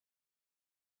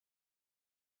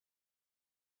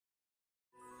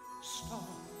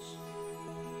stars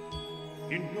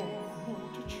in your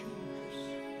multitudes,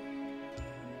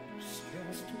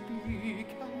 scarce to be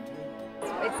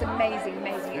counted. It's an amazing,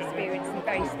 amazing experience and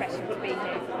very special to be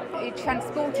here. You're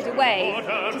transported away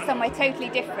to somewhere totally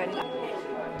different.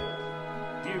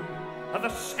 You are the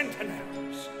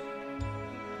sentinels,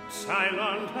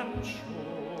 silent and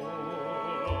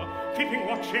sure, keeping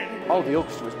watching. Oh, the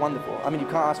orchestra was wonderful. I mean, you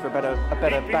can't ask for a better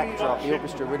backdrop. The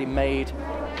orchestra really made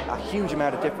a huge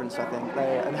amount of difference, I think.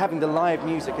 And having the live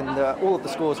music and all of the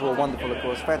scores were wonderful, of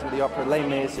course. Phantom of the Opera, Les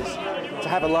Mis, to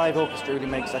have a live orchestra really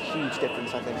makes a huge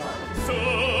difference, I think.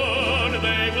 Soon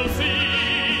they will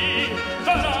see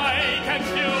that I can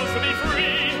choose to be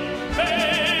free.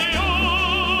 They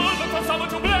all look for someone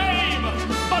to blame,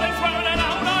 but it's well and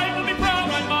out I will be proud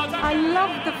and modern. I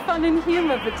loved the fun and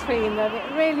humour between them.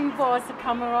 It really was a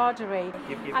camaraderie.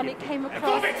 And it came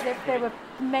across as if they were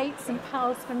mates and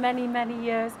pals for many, many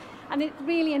years. And it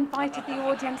really invited the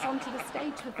audience onto the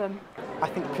stage with them. I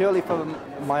think purely from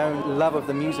my own love of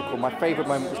the musical, my favourite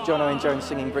moment was John Owen Jones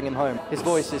singing Bring Him Home. His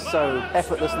voice is so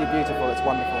effortlessly beautiful, it's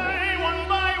wonderful. One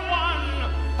by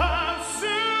one, how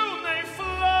soon they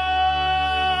fly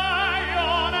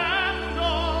on and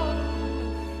on,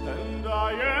 and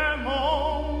I am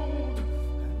old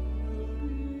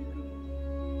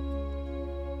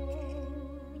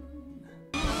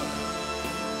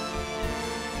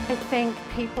I think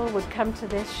people would come to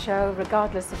this show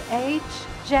regardless of age,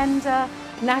 gender,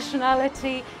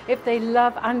 nationality. If they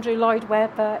love Andrew Lloyd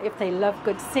Webber, if they love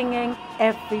good singing,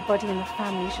 everybody in the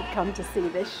family should come to see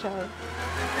this show.